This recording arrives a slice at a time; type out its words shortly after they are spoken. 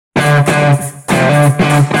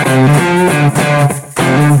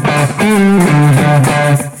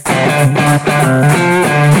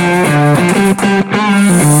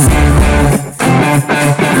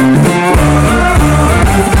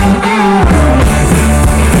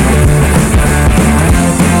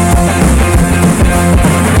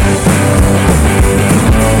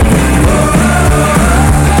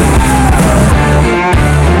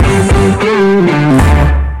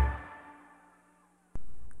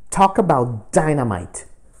Talk about dynamite.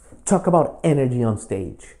 Talk about energy on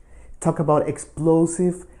stage. Talk about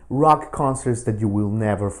explosive rock concerts that you will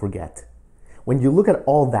never forget. When you look at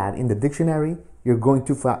all that in the dictionary, you're going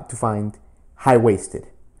to find High Waisted,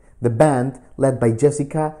 the band led by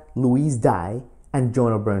Jessica Louise Dye and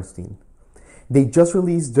Jonah Bernstein. They just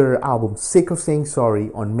released their album Sick of Saying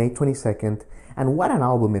Sorry on May 22nd, and what an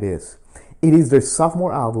album it is. It is their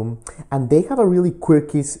sophomore album, and they have a really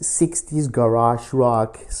quirky 60s garage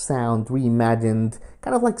rock sound reimagined,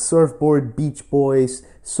 kind of like Surfboard, Beach Boys,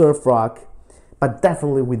 surf rock, but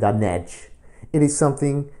definitely with an edge. It is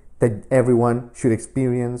something that everyone should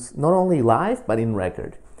experience, not only live, but in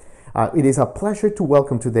record. It is a pleasure to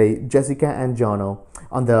welcome today Jessica and Jono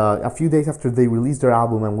a few days after they released their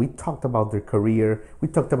album, and we talked about their career, we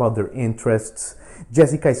talked about their interests.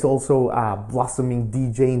 Jessica is also a blossoming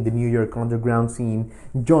DJ in the New York underground scene.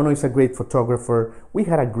 Jono is a great photographer. We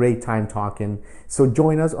had a great time talking. So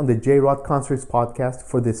join us on the J-Rod Concerts podcast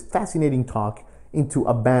for this fascinating talk into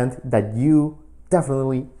a band that you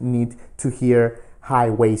definitely need to hear,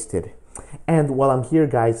 High Waisted. And while I'm here,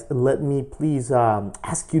 guys, let me please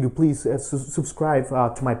ask you to please subscribe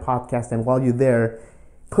to my podcast. And while you're there,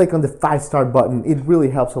 click on the 5-star button. It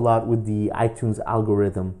really helps a lot with the iTunes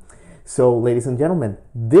algorithm. So, ladies and gentlemen,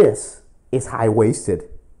 this is High Waisted.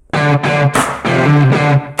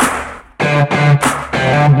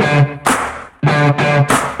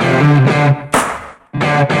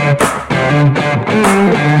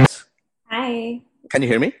 Hi. Can you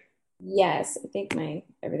hear me? Yes, I think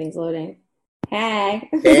everything's loading. Hey.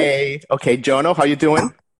 Hey. Okay, Jono, how you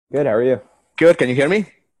doing? Good. How are you? Good. Can you hear me?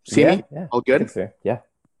 See me? Yeah. All good? So. Yeah.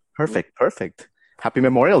 Perfect. Happy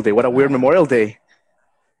Memorial Day. What a weird Memorial Day.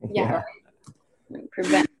 Yeah.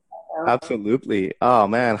 Prevent. Absolutely. Oh,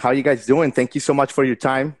 man. How are you guys doing? Thank you so much for your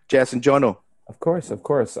time, Jess and Jono. Of course.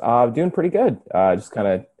 Doing pretty good. Just kind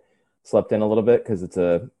of slept in a little bit because it's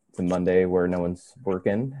a Monday where no one's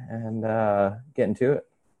working, and getting to it.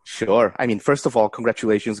 Sure. I mean, first of all,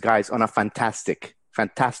 congratulations, guys, on a fantastic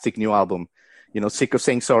new album. Sick of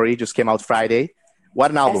Saying Sorry just came out Friday. What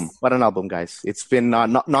an album. Yes. What an album, guys. It's been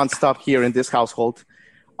nonstop here in this household,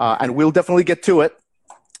 and we'll definitely get to it.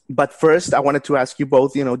 But first, I wanted to ask you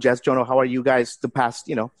both, Jess, Jono, how are you guys the past,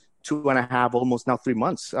 2.5, almost now 3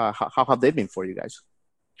 months? How have they been for you guys?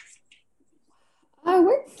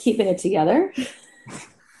 We're keeping it together.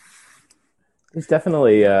 It's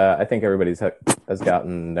definitely, I think everybody's has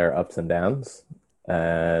gotten their ups and downs,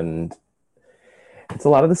 and it's a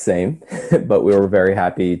lot of the same, but we were very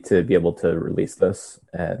happy to be able to release this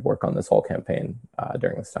and work on this whole campaign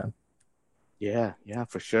during this time. Yeah,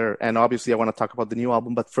 for sure. And obviously, I want to talk about the new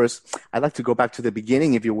album. But first, I'd like to go back to the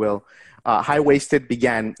beginning, if you will. High Waisted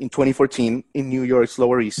began in 2014 in New York's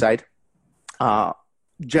Lower East Side.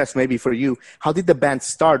 Jess, maybe for you, how did the band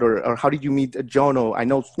start, or how did you meet Jono? I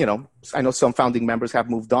know some founding members have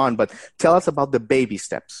moved on, but tell us about the baby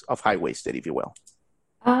steps of High Waisted, if you will.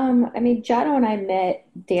 Jono and I met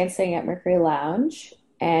dancing at Mercury Lounge,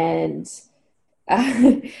 and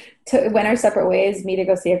went our separate ways, me to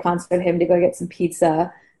go see a concert, him to go get some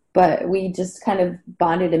pizza. But we just kind of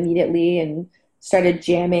bonded immediately and started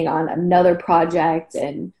jamming on another project,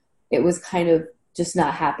 and it was kind of just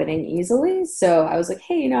not happening easily. So I was like,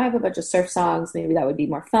 hey, I have a bunch of surf songs. Maybe that would be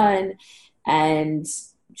more fun. And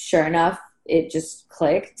sure enough, it just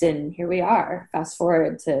clicked, and here we are. Fast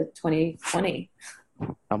forward to 2020.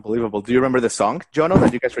 Unbelievable. Do you remember the song, Jono,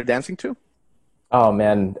 that you guys were dancing to? Oh,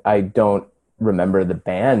 man, I don't remember the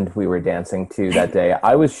band we were dancing to that day.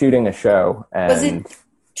 I was shooting a show. And was it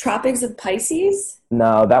Tropics of Pisces?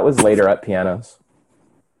 No, that was later at Pianos.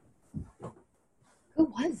 Who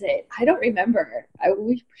was it? I don't remember.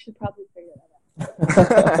 We should probably figure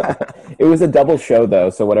that out. It was a double show, though,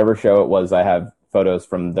 so whatever show it was, I have photos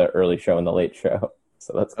from the early show and the late show.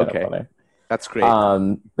 So that's kind of funny. That's great.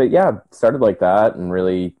 But yeah, started like that, and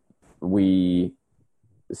really we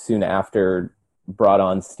soon after brought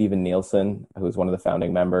on Steven Nielsen, who was one of the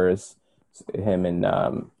founding members, him and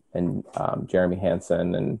Jeremy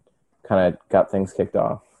Hansen, and kind of got things kicked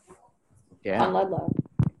off. Yeah. On Ludlow.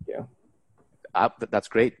 That's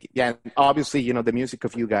great. Yeah, and obviously, the music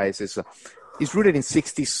of you guys is is rooted in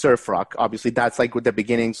 60s surf rock. Obviously, that's like with the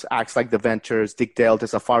beginnings, acts like the Ventures, Dick Dale, the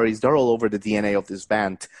Safaris, they're all over the DNA of this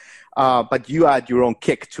band. But you add your own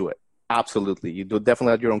kick to it. Absolutely. You do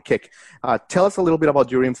definitely add your own kick. Tell us a little bit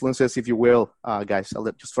about your influences, if you will, guys,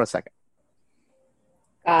 just for a second.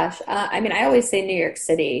 Gosh, I mean, I always say New York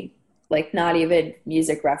City, like not even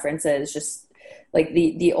music references, just like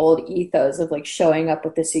the old ethos of like showing up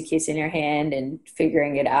with the suitcase in your hand and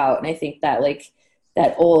figuring it out. And I think that like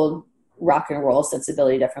that old rock and roll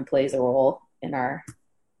sensibility definitely plays a role in our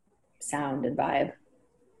sound and vibe.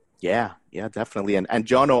 Yeah, definitely. And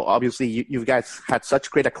Jono, obviously, you guys had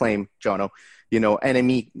such great acclaim, Jono. You know,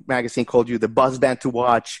 NME magazine called you the buzz band to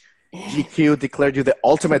watch. GQ declared you the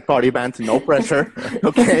ultimate party band, no pressure.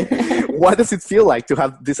 Okay. What does it feel like to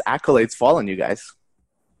have these accolades fall on you guys?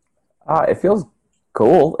 It feels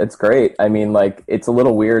cool. It's great. I mean, like, it's a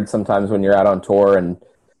little weird sometimes when you're out on tour and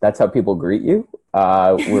that's how people greet you.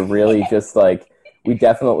 We're really just like, we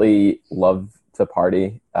definitely love to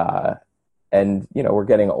party. And, you know, we're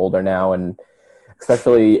getting older now, and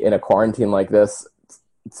especially in a quarantine like this,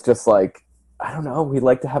 it's just like, I don't know, we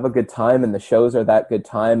like to have a good time, and the shows are that good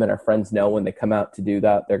time, and our friends know when they come out to do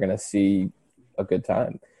that, they're going to see a good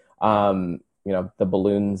time. You know, the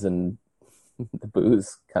balloons and the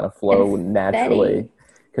booze kind of flow naturally.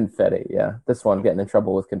 Confetti, yeah. This one getting in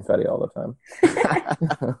trouble with confetti all the time.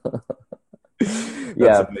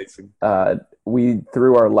 That's amazing. We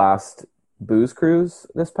threw our last booze cruise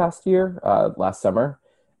this past year, last summer,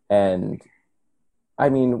 and I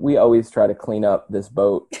mean, we always try to clean up this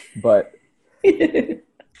boat, but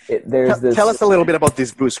Tell us a little bit about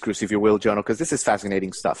this booze cruise, if you will, Jono, because this is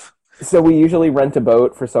fascinating stuff. So we usually rent a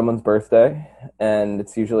boat for someone's birthday, and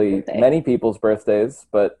it's usually many people's birthdays,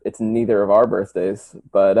 but it's neither of our birthdays.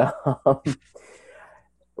 But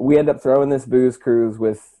we end up throwing this booze cruise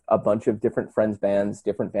with a bunch of different friends' bands,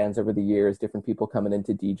 different bands over the years, different people coming in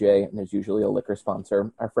to DJ, and there's usually a liquor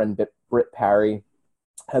sponsor. Our friend Britt Parry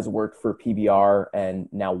has worked for PBR and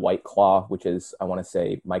now White Claw, which is, I want to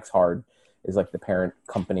say, Mike's Hard is like the parent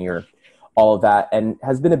company or all of that, and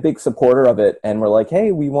has been a big supporter of it. And we're like,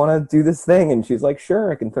 hey, we want to do this thing. And she's like,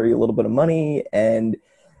 sure, I can throw you a little bit of money, and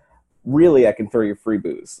really I can throw you free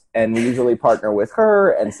booze. And we usually partner with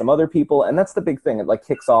her and some other people, and that's the big thing. It like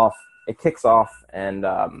kicks off, and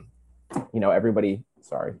you know, everybody's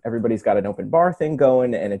got an open bar thing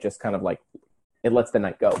going, and it just kind of like, it lets the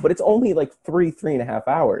night go. But it's only like 3.5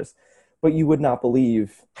 hours. But you would not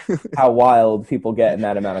believe how wild people get in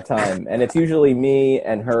that amount of time. And it's usually me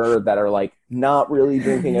and her that are like not really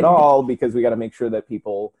drinking at all, because we got to make sure that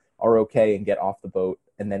people are okay and get off the boat.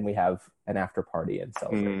 And then we have an after party and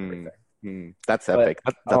celebrate everything. That's epic.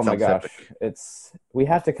 That oh my gosh. Epic. We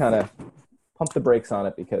have to kind of pump the brakes on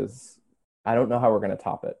it, because I don't know how we're going to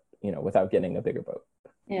top it, you know, without getting a bigger boat.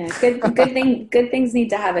 Yeah. Good things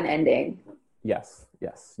need to have an ending. Yes.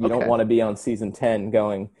 You don't want to be on season 10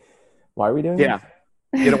 going, why are we doing this?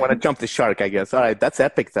 You don't want to jump the shark, I guess. All right, that's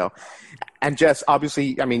epic, though. And Jess,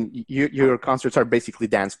 obviously, I mean, your concerts are basically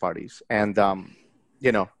dance parties. And,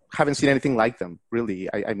 you know, haven't seen anything like them, really.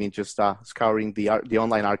 I mean, just scouring the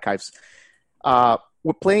online archives.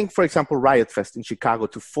 We're playing, for example, Riot Fest in Chicago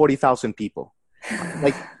to 40,000 people.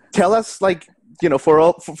 Like, tell us, like, you know,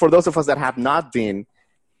 for those of us that have not been,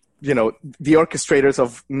 you know, the orchestrators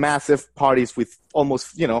of massive parties with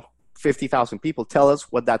almost, you know, 50,000 people, tell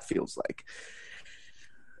us what that feels like.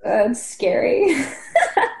 It's scary.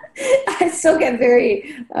 I still get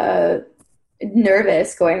very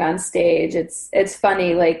nervous going on stage. It's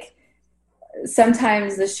funny, like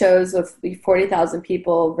sometimes the shows with 40,000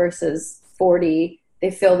 people versus 40, they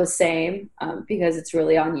feel the same, because it's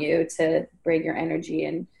really on you to bring your energy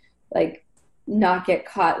and like not get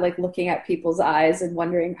caught like looking at people's eyes and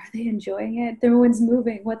wondering, are they enjoying it? Everyone's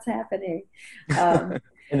moving. What's happening?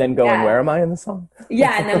 And then going, where am I in the song?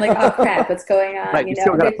 Yeah, and then like, oh crap, what's going on? Right, you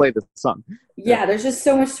still gotta play the song. Yeah, there's just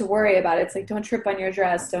so much to worry about. It's like, don't trip on your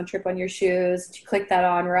dress, don't trip on your shoes. Did you click that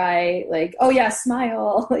on right? Like, oh yeah,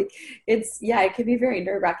 smile. Like, it can be very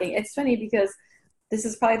nerve-wracking. It's funny because this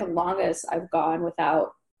is probably the longest I've gone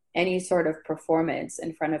without any sort of performance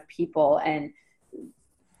in front of people. And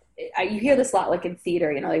you hear this a lot, like in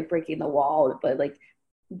theater, you know, like breaking the wall, but like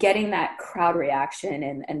getting that crowd reaction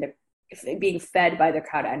and the being fed by the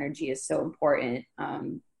crowd energy is so important. I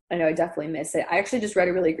know I definitely miss it. I actually just read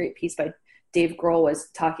a really great piece by Dave Grohl was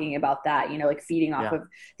talking about that, you know, like feeding off of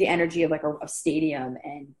the energy of like a stadium.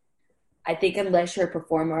 And I think unless you're a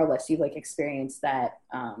performer, unless you've like experienced that,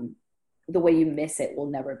 the way you miss it will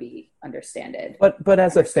never be understood. But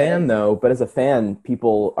as a fan,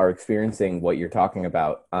 people are experiencing what you're talking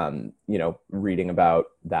about, you know, reading about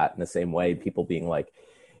that in the same way, people being like,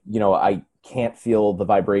 I can't feel the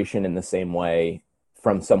vibration in the same way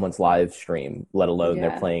from someone's live stream, let alone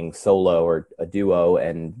they're playing solo or a duo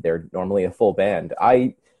and they're normally a full band.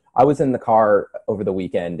 I was in the car over the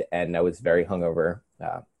weekend and I was very hungover.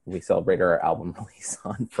 We celebrated our album release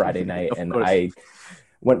on Friday night and I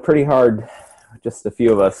went pretty hard, just a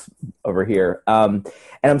few of us over here. And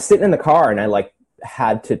I'm sitting in the car and I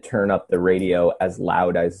had to turn up the radio as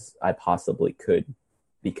loud as I possibly could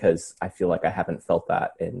because I feel like I haven't felt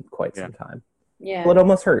that in quite some time. Yeah. Well, it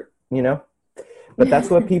almost hurt, but that's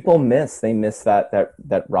what people miss. They miss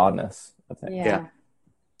that rawness of things. Yeah.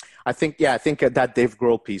 I think that Dave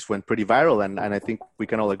Grohl piece went pretty viral, and I think we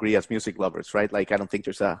can all agree as music lovers, right? Like, I don't think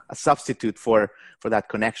there's a substitute for that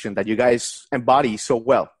connection that you guys embody so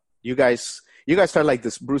well. You guys are like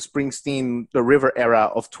this Bruce Springsteen, the River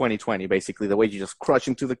era of 2020, basically, the way you just crush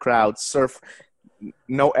into the crowd, surf,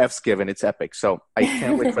 no F's given. It's epic. So I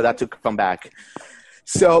can't wait for that to come back.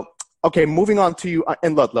 So, okay, moving on to you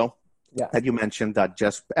and Ludlow. Yeah. That you mentioned, that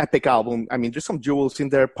just epic album. I mean, there's some jewels in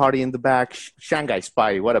there. Party in the Back, Shanghai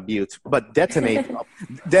Spy, what a beaut. But Detonate,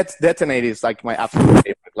 Detonate is like my absolute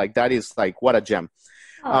favorite. Like, that is like, what a gem.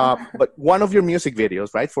 But one of your music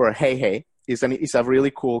videos, right, for Hey Hey, is a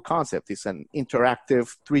really cool concept. It's an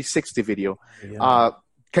interactive 360 video. Yeah.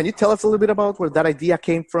 Can you tell us a little bit about where that idea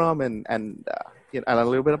came from and a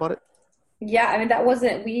little bit about it? Yeah, I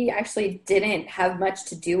mean, we actually didn't have much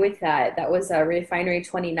to do with that. That was Refinery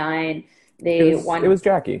 29. It was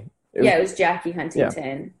Jackie. It was Jackie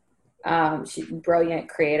Huntington. Yeah. She's a brilliant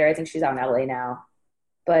creator. I think she's out in LA now.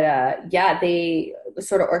 But they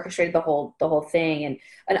sort of orchestrated the whole thing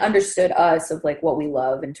and understood us of like what we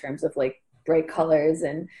love in terms of like bright colors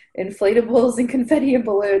and inflatables and confetti and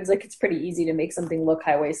balloons. Like, it's pretty easy to make something look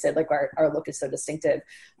high-waisted. Like, our look is so distinctive.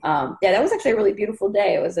 That was actually a really beautiful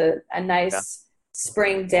day. It was a nice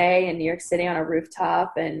spring day in New York City on a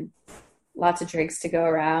rooftop and lots of drinks to go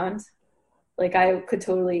around. Like, I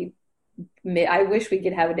wish we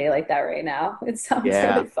could have a day like that right now. It sounds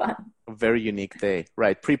really fun. A very unique day,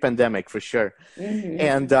 right? Pre-pandemic for sure. Mm-hmm.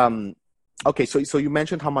 And okay, so you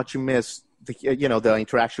mentioned how much you miss the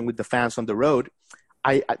interaction with the fans on the road.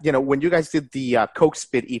 When you guys did the Coke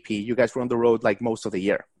Spit EP, you guys were on the road like most of the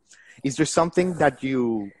year. Is there something that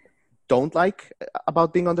you don't like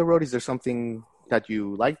about being on the road? Is there something that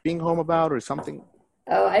you like being home about or something?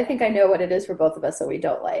 Oh, I think I know what it is for both of us that we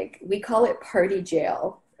don't like. We call it party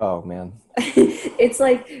jail. Oh, man. It's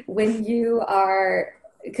like when you are...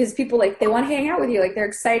 Because people they want to hang out with you, like they're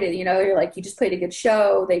excited, you're like, you just played a good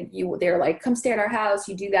show. They're like, come stay at our house.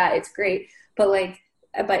 You do that, it's great. But like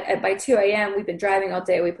by 2 a.m. we've been driving all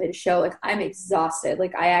day. We played a show. Like, I'm exhausted.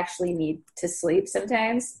 Like, I actually need to sleep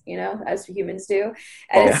sometimes, as humans do.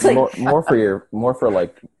 And it's like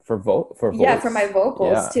for voice. Yeah, for my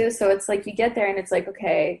vocals too. So it's like you get there and it's like,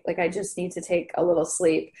 okay, like I just need to take a little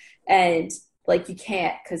sleep and. Like, you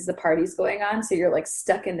can't because the party's going on. So you're like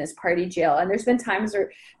stuck in this party jail. And there's been times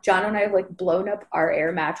where John and I have like blown up our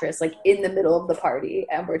air mattress like in the middle of the party.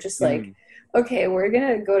 And we're just like, okay, we're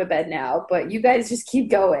going to go to bed now. But you guys just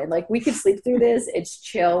keep going. Like, we can sleep through this. It's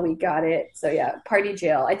chill. We got it. So yeah, party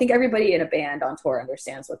jail. I think everybody in a band on tour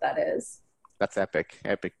understands what that is. That's epic.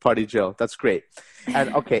 Party jail. That's great.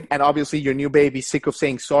 And okay. And obviously your new baby, Sick of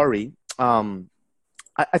Saying Sorry.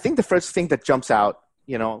 I think the first thing that jumps out,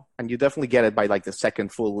 and you definitely get it by like the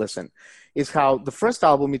second full listen, is how the first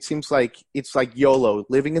album, it seems like it's like YOLO,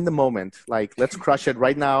 living in the moment. Like, let's crush it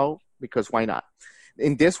right now because why not?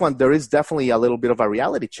 In this one, there is definitely a little bit of a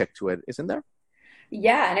reality check to it, isn't there?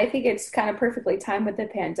 Yeah, and I think it's kind of perfectly timed with the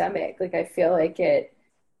pandemic. Like, I feel like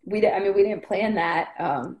we didn't plan that.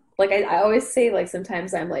 I always say, like,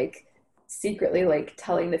 sometimes I'm like secretly like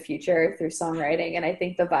telling the future through songwriting, and I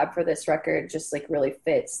think the vibe for this record just like really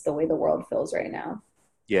fits the way the world feels right now.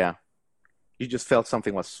 Yeah. You just felt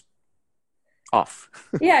something was off.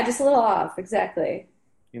 Yeah, just a little off. Exactly.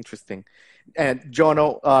 Interesting. And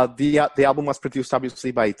Jono, the album was produced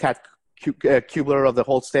obviously by Tad Kubler of the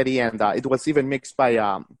Hold Steady, and it was even mixed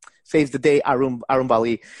by Saves the Day, Arun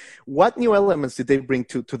Bali. What new elements did they bring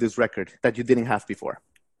to this record that you didn't have before?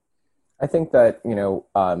 I think that,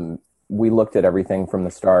 we looked at everything from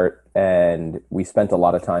the start, and we spent a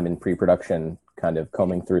lot of time in pre-production kind of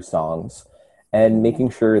combing through songs and making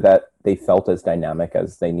sure that they felt as dynamic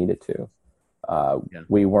as they needed to.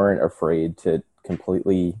 We weren't afraid to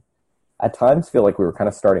completely, at times, feel like we were kind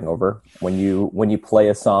of starting over. When you play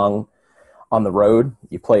a song on the road,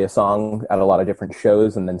 you play a song at a lot of different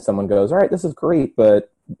shows, and then someone goes, all right, this is great,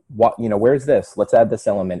 but where's this? Let's add this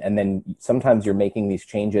element. And then sometimes you're making these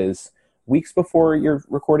changes weeks before you're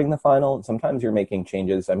recording the final, and sometimes you're making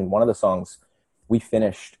changes. I mean, one of the songs we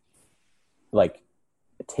finished like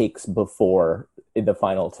takes before the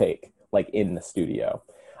final take, like in the studio.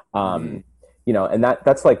 You know, and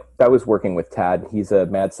that's like, that was working with Tad. He's a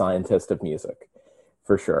mad scientist of music,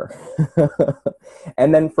 for sure.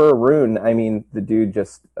 And then for Arun, I mean, the dude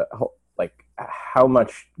just like how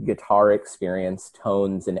much guitar experience,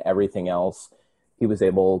 tones, and everything else, he was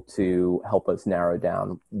able to help us narrow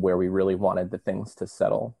down where we really wanted the things to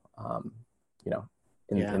settle, you know,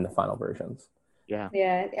 in the final versions. Yeah.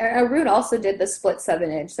 Arun also did the split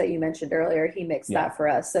 7-inch that you mentioned earlier. He mixed that for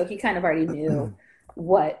us, so he kind of already knew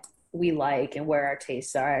what we like and where our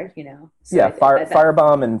tastes are, you know. So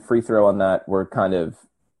Firebomb and Free Throw on that were kind of,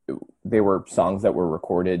 they were songs that were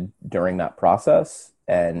recorded during that process,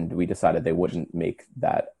 and we decided they wouldn't make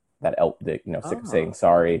that you know, Sick of Saying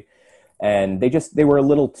Sorry, and they were a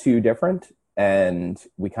little too different, and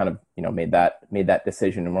we kind of, you know, made that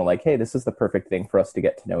decision, and we're like, hey, this is the perfect thing for us to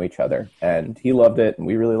get to know each other, and he loved it and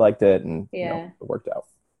we really liked it, and you know, it worked out.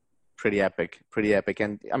 Pretty epic,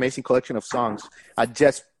 and amazing collection of songs.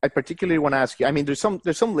 Jess, I particularly want to ask you, I mean, there's some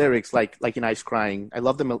lyrics like in Ice Crying. I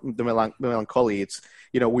love the melancholy. It's,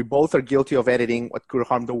 you know, we both are guilty of editing what could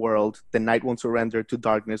harm the world. The night won't surrender to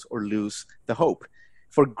darkness or lose the hope.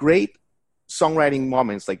 For great songwriting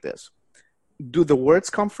moments like this, do the words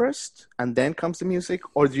come first and then comes the music,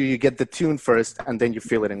 or do you get the tune first and then you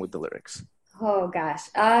fill it in with the lyrics? Oh gosh,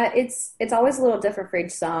 it's always a little different for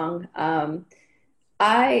each song.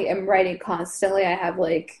 I am writing constantly. I have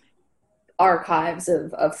like archives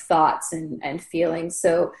of thoughts and feelings.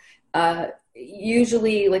 So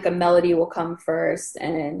usually like a melody will come first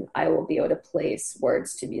and I will be able to place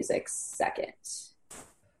words to music second.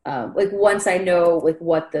 Like once I know like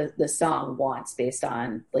what the song wants based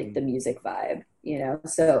on like the music vibe, you know?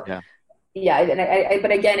 So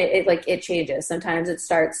but again, it changes. Sometimes it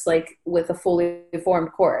starts like with a fully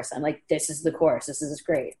formed chorus. I'm like, this is the chorus. This is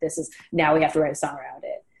great. Now we have to write a song around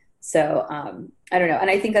it. So I don't know. And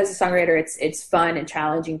I think as a songwriter, it's fun and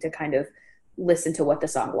challenging to kind of listen to what the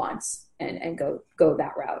song wants and go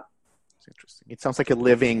that route. It's interesting. It sounds like a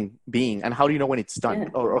living being. And how do you know when it's done?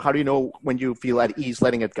 Or how do you know when you feel at ease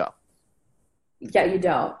letting it go? Yeah, you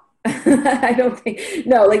don't. I don't think,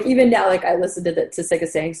 no, like even now, like I listen to Sick of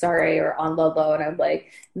Saying Sorry or On Low Low and I'm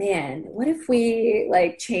like, man, what if we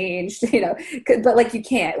like changed, you know, but like you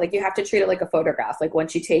can't, like you have to treat it like a photograph. Like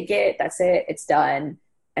once you take it, that's it, it's done.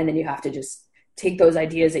 And then you have to just take those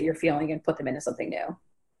ideas that you're feeling and put them into something new.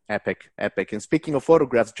 Epic. And speaking of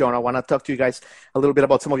photographs, John, I want to talk to you guys a little bit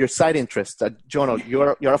about some of your side interests. John,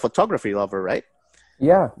 you're a photography lover, right?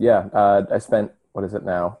 Yeah. I spent, what is it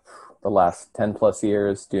now? The last 10 plus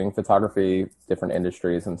years doing photography, different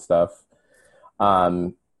industries and stuff.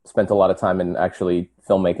 Spent a lot of time in actually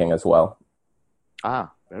filmmaking as well.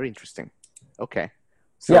 Very interesting. Okay.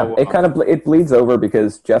 So, it bleeds over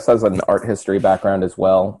because Jess has an art history background as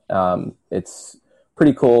well. It's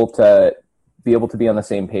pretty cool to be able to be on the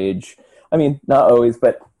same page. I mean, not always,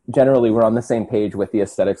 but generally we're on the same page with the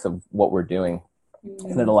aesthetics of what we're doing.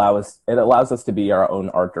 And it allows us to be our own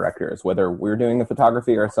art directors, whether we're doing the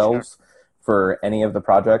photography ourselves for any of the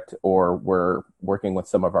project or we're working with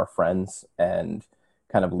some of our friends and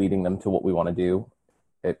kind of leading them to what we want to do.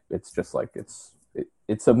 It's just like,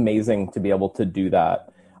 it's amazing to be able to do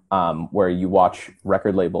that, where you watch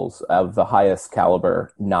record labels of the highest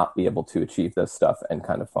caliber not be able to achieve this stuff and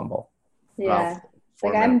kind of fumble. Yeah. Wow.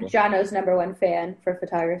 Like I'm Jono's #1 fan for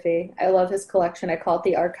photography. I love his collection. I call it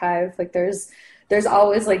the archive. Like there's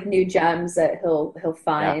always like new gems that he'll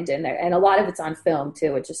find, and a lot of it's on film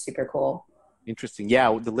too, which is super cool. Interesting.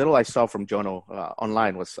 Yeah, the little I saw from Jono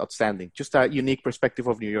online was outstanding. Just a unique perspective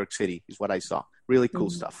of New York City is what I saw. Really cool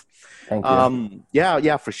stuff. Thank you.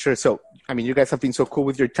 Yeah, for sure. So, I mean, you guys have been so cool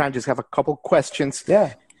with your time. Just have a couple questions.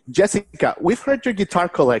 Yeah. Jessica, we've heard your guitar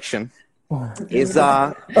collection is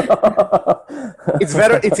it's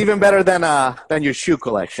better. It's even better than your shoe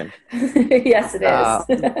collection. Yes, it is.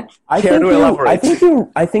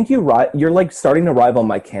 I think you're like starting to rival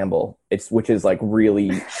Mike Campbell. Which is like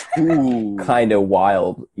really kind of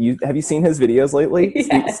wild. Have you seen his videos lately?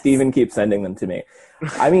 Yes. Steven keeps sending them to me.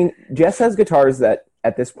 I mean, Jess has guitars that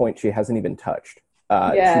at this point she hasn't even touched.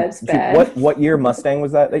 It's bad. What year Mustang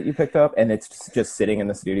was that you picked up? And it's just sitting in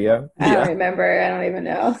the studio. I don't remember. I don't even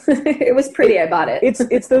know. It was pretty. I bought it.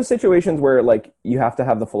 It's those situations where like you have to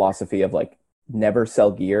have the philosophy of like never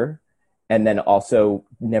sell gear, and then also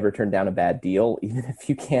never turn down a bad deal, even if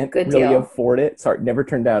you can't afford it. Sorry, never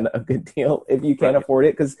turn down a good deal if you can't afford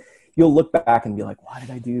it, because you'll look back and be like, why did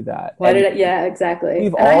I do that? Yeah, exactly.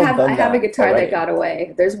 I have a guitar that got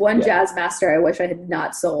away. There's one Jazzmaster I wish I had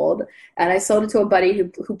not sold, and I sold it to a buddy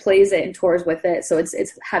who plays it and tours with it. So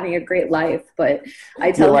it's having a great life. But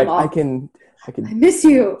I tell him all. I miss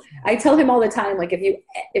you. I tell him all the time, like,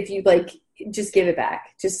 if you like, just give it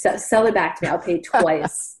back. Just sell it back to me. I'll pay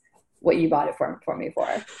twice what you bought it for me for.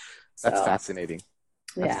 So, That's fascinating.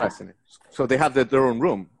 That's yeah. fascinating. So they have their own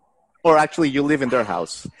room. Or actually, you live in their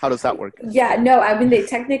house. How does that work? Yeah, no, I mean, they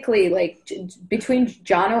technically, like, between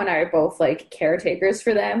Jono and I are both, like, caretakers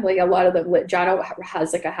for them. Like, a lot of them, Jono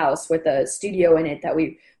has, like, a house with a studio in it that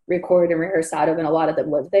we record and rehearse out of, and a lot of them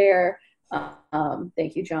live there.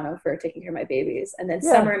 Thank you, Jono, for taking care of my babies. And then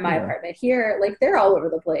some are in my apartment here. Like, they're all over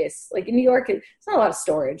the place. Like, in New York, it's not a lot of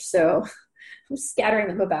storage, so I'm scattering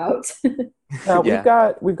them about.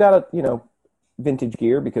 We've got vintage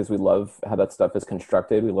gear because we love how that stuff is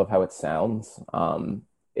constructed. We love how it sounds.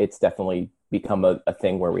 It's definitely become a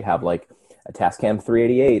thing where we have like a Tascam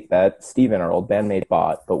 388 that Steven, our old bandmate,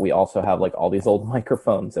 bought, but we also have like all these old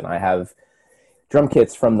microphones, and I have drum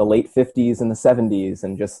kits from the late 50s and the 70s,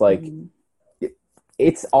 and just like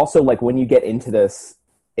it's also like when you get into this,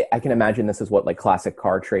 I can imagine this is what like classic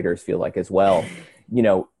car traders feel like as well.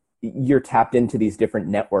 You're tapped into these different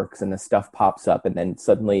networks and the stuff pops up, and then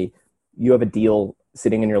suddenly you have a deal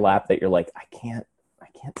sitting in your lap that you're like, I can't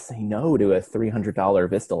say no to a $300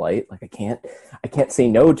 Vistalite. Like I can't say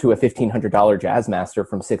no to a $1,500 Jazzmaster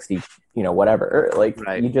from 60, whatever. Like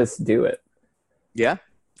You just do it. Yeah.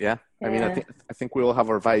 I mean, I think we all have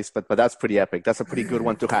our vice, but that's pretty epic. That's a pretty good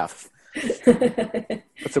one to have.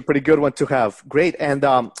 That's a pretty good one to have. Great. And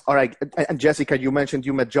all right. And Jessica, you mentioned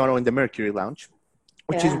you met Jono in the Mercury Lounge,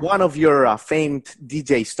 which is one of your famed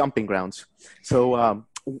DJ stomping grounds. So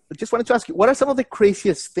just wanted to ask you, what are some of the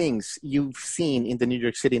craziest things you've seen in the New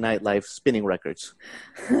York City nightlife spinning records?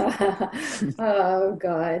 Oh,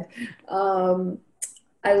 God.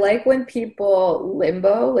 I like when people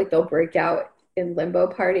limbo, like they'll break out in limbo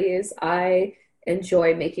parties. I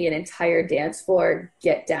enjoy making an entire dance floor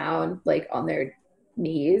get down like on their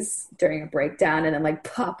knees during a breakdown and then like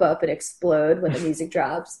pop up and explode when the music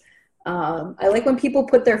drops. I like when people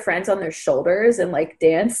put their friends on their shoulders and like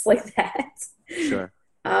dance like that. Sure.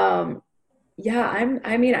 That's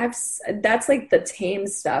like the tame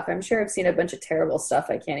stuff. I'm sure I've seen a bunch of terrible stuff.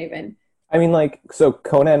 I can't even. I mean, like, so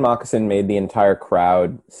Conan Moccasin made the entire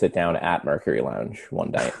crowd sit down at Mercury Lounge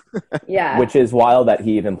one night. Yeah. Which is wild that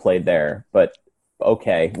he even played there, but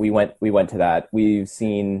okay, we went to that. We've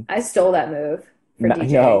seen. I stole that move. I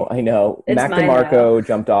know. It's Mac DeMarco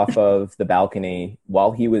jumped off of the balcony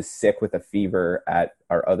while he was sick with a fever at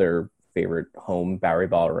our other favorite home, Bowery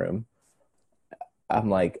Ballroom. I'm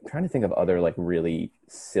like trying to think of other like really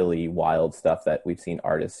silly, wild stuff that we've seen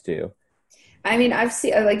artists do. I mean, I've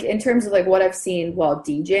seen like in terms of like what I've seen while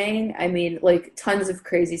DJing. I mean, like tons of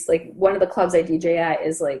crazy. Like one of the clubs I DJ at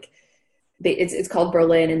is like it's called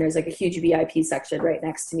Berlin, and there's like a huge VIP section right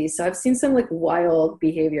next to me. So I've seen some like wild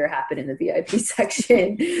behavior happen in the VIP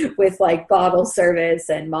section with like bottle service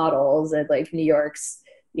and models and like New York's,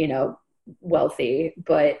 wealthy.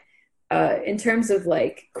 But in terms of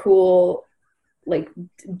like cool, like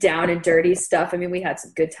down and dirty stuff, I mean, we had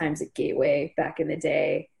some good times at Gateway back in the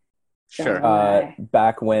day. Sure.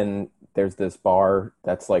 Back when there's this bar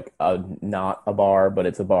that's like not a bar, but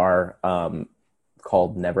it's a bar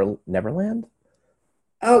called Neverland.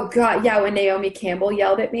 Oh God, yeah. When Naomi Campbell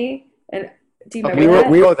yelled at me, and do you remember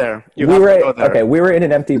that? We go there. We were in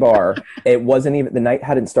an empty bar. It wasn't even, the night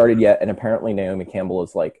hadn't started yet, and apparently Naomi Campbell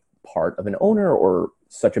is like part of an owner or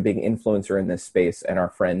such a big influencer in this space. And our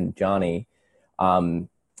friend Johnny,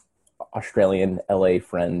 Australian LA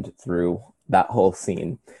friend through that whole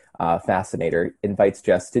scene, Fascinator, invites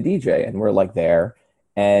Jess to DJ, and we're like there.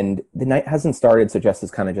 And the night hasn't started, so Jess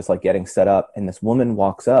is kind of just like getting set up, and this woman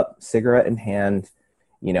walks up, cigarette in hand,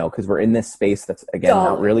 because we're in this space that's, again,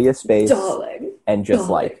 not really a space, and just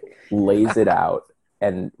like lays it out,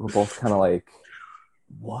 and we're both kind of like,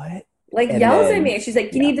 what? Like and yells at me. She's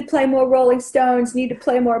like, you need to play more Rolling Stones, you need to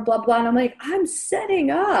play more blah, blah. And I'm like, I'm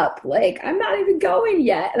setting up. Like, I'm not even going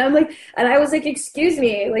yet. And I'm like, and I was like, excuse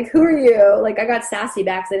me, like, who are you? Like, I got sassy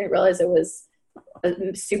back because I didn't realize it was a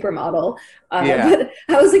supermodel. But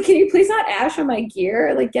I was like, can you please not ash on my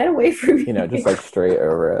gear? Like, get away from me. Just like straight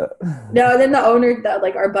over it. No, and then the owner,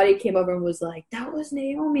 like our buddy came over and was like, that was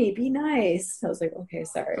Naomi, be nice. I was like, okay,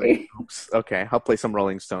 sorry. Oops. Okay, I'll play some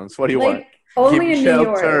Rolling Stones. What do you want? Only in New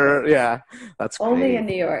York. Yeah, that's great. Only in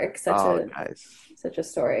New York. Such a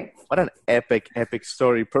story. What an epic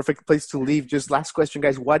story. Perfect place to leave. Just last question,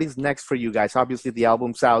 guys. What is next for you guys? Obviously, the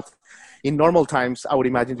album's out. In normal times, I would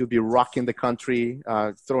imagine you'd be rocking the country,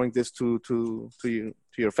 throwing this to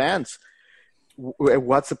your fans.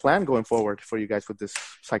 What's the plan going forward for you guys with this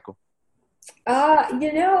cycle?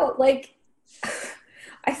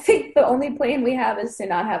 I think the only plan we have is to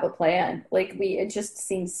not have a plan. Like it just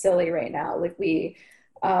seems silly right now. Like New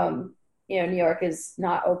York is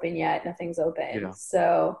not open yet. Nothing's open. Yeah.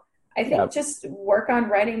 So I think just work on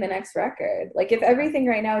writing the next record. Like if everything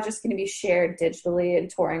right now is just going to be shared digitally and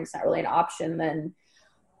touring's not really an option, then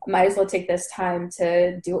I might as well take this time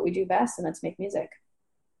to do what we do best, and that's make music.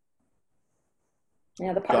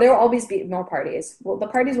 Yeah, there will always be more parties. Well, the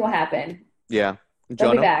parties will happen. Yeah.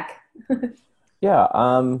 They'll be back. Yeah,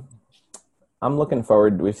 I'm looking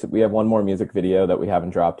forward. We have one more music video that we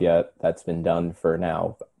haven't dropped yet. That's been done for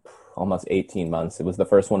now almost 18 months. It was the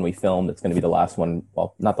first one we filmed. It's going to be the last one.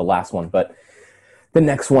 Well, not the last one, but the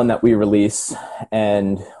next one that we release.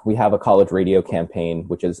 And we have a college radio campaign,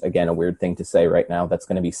 which is, again, a weird thing to say right now. That's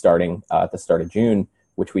going to be starting at the start of June,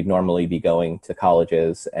 which we'd normally be going to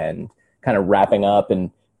colleges and kind of wrapping up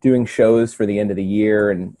and doing shows for the end of the year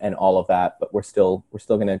and all of that. But we're still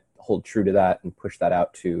going to hold true to that and push that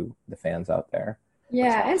out to the fans out there.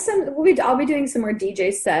 Yeah, and I'll be doing some more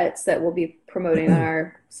DJ sets that we'll be promoting on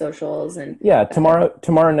our socials and. Yeah,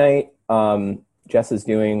 tomorrow night, Jess is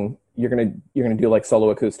doing. You're gonna do like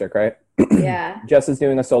solo acoustic, right? Yeah. Jess is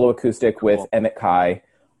doing a solo acoustic with Emmett Kai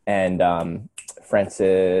and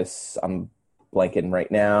Francis. I'm blanking right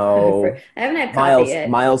now. I haven't had coffee yet.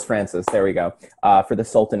 Miles Francis. There we go. For the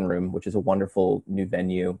Sultan Room, which is a wonderful new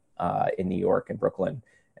venue in New York and Brooklyn,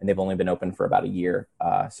 and they've only been open for about a year.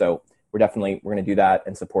 So we're going to do that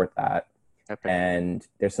and support that. Epic. And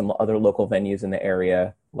there's some other local venues in the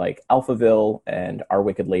area like Alphaville and Our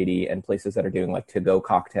Wicked Lady and places that are doing like to-go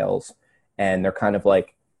cocktails. And they're kind of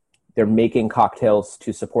like, they're making cocktails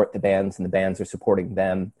to support the bands and the bands are supporting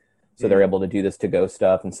them. So they're able to do this to-go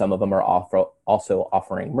stuff. And some of them are also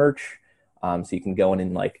offering merch. So you can go in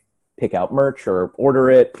and like pick out merch or order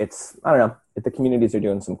it. I don't know. The communities are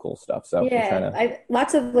doing some cool stuff. So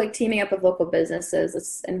lots of like teaming up with local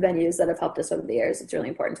businesses and venues that have helped us over the years. It's really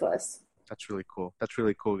important to us. That's really cool. That's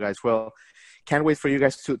really cool, guys. Well, can't wait for you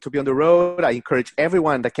guys to be on the road. I encourage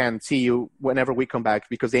everyone that can see you whenever we come back,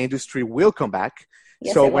 because the industry will come back.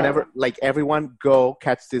 Yes, so whenever, like, everyone go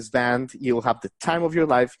catch this band, you'll have the time of your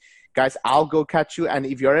life. Guys, I'll go catch you. And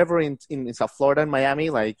if you're ever in South Florida and Miami,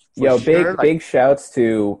 like, big shouts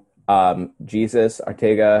to Jesus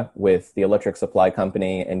Ortega with the Electric Supply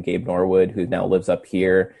Company and Gabe Norwood, who now lives up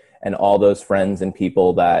here, and all those friends and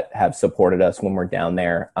people that have supported us when we're down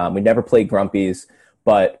there. We never played Grumpy's,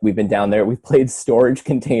 but we've been down there. We've played Storage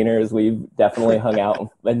Containers. We've definitely hung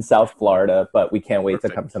out in South Florida, but we can't wait to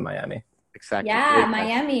come to Miami. Exactly. Yeah,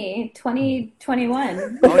 Miami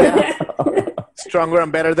 2021. Oh, yeah. Stronger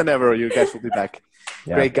and better than ever. You guys will be back.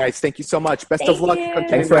 Yeah. Great, guys. Thank you so much. Best of luck.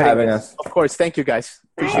 Thanks for having us. Of course. Thank you, guys.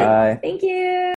 Appreciate it. Bye. Thank you.